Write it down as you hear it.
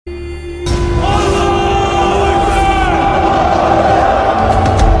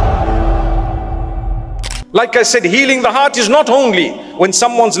Like I said, healing the heart is not only when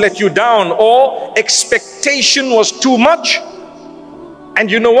someone's let you down or expectation was too much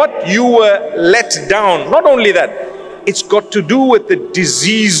and you know what, you were let down. Not only that, it's got to do with the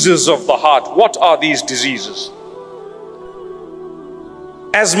diseases of the heart. What are these diseases?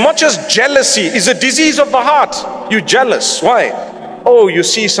 As much as jealousy is a disease of the heart, you're jealous. Why? Oh, you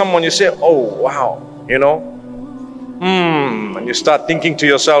see someone, you say, oh wow, you know, and you start thinking to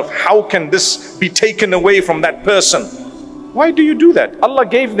yourself, how can this be taken away from that person? Why do you do that? Allah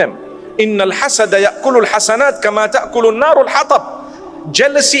gave them. Innal hasada ya'kulul hasanat kama ta'kulun narul hatab.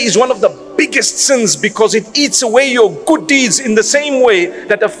 Jealousy is one of the biggest sins because it eats away your good deeds in the same way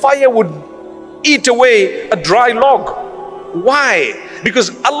that a fire would eat away a dry log. Why?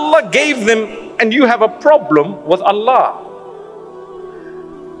 Because Allah gave them and you have a problem with Allah.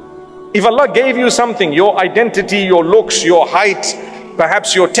 If Allah gave you something, your identity, your looks, your height,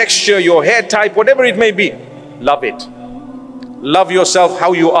 perhaps your texture, your hair type, whatever it may be, love it. Love yourself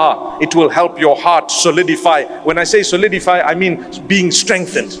how you are. It will help your heart solidify. When I say solidify, I mean being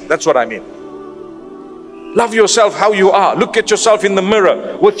strengthened. That's what I mean. Love yourself how you are. Look at yourself in the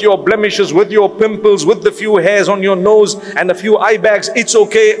mirror with your blemishes, with your pimples, with the few hairs on your nose and a few eye bags. It's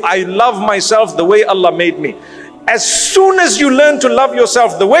okay. I love myself the way Allah made me. As soon as you learn to love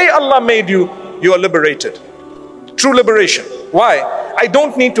yourself the way Allah made you, you are liberated. True liberation. Why? I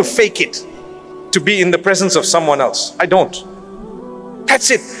don't need to fake it to be in the presence of someone else. I don't. That's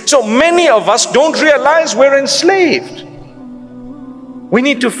it. So many of us don't realize we're enslaved. We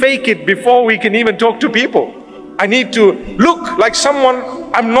need to fake it before we can even talk to people. I need to look like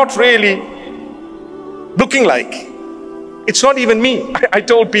someone I'm not really looking like. It's not even me. I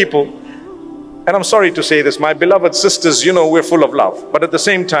told people, and I'm sorry to say this, my beloved sisters, you know, we're full of love. But at the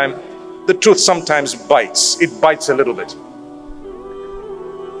same time, the truth sometimes bites. It bites a little bit.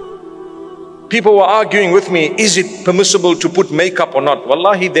 People were arguing with me, is it permissible to put makeup or not?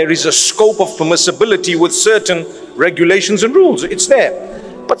 Wallahi, there is a scope of permissibility with certain regulations and rules. It's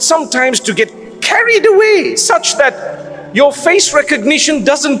there. But sometimes to get carried away such that your face recognition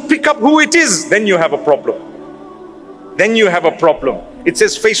doesn't pick up who it is, then you have a problem. Then you have a problem. It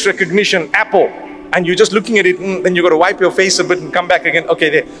says face recognition, Apple, and you're just looking at it, then you got to wipe your face a bit and come back again. Okay,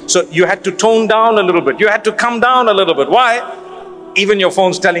 there. So you had to tone down a little bit. You had to come down a little bit. Why? Even your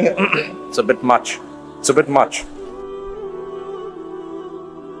phone's telling you, it's a bit much. It's a bit much.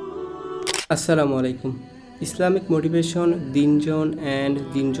 Assalamu alaikum. Islamic Motivation Dinjon and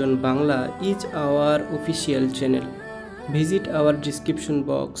Dinjon Bangla is our official channel. Visit our description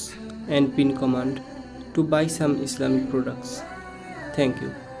box and pin command to buy some Islamic products. Thank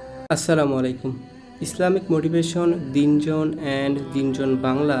you. Assalamu alaikum. Islamic Motivation Dinjon and Dinjon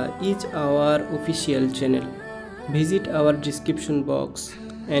Bangla is our official channel. Visit our description box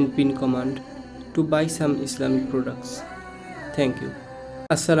and pin command to buy some Islamic products. Thank you.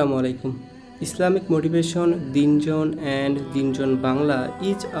 Assalamu alaikum. Islamic Motivation Dinjon and Dinjon Bangla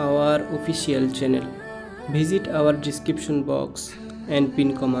is our official channel. Visit our description box and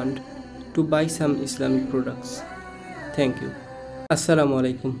pin command to buy some Islamic products. Thank you. Assalamu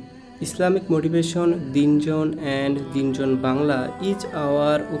alaikum. Islamic Motivation Dinjon and Dinjon Bangla is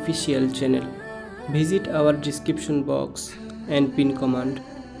our official channel. Visit our description box and pin command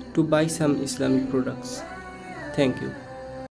to buy some Islamic products. Thank you.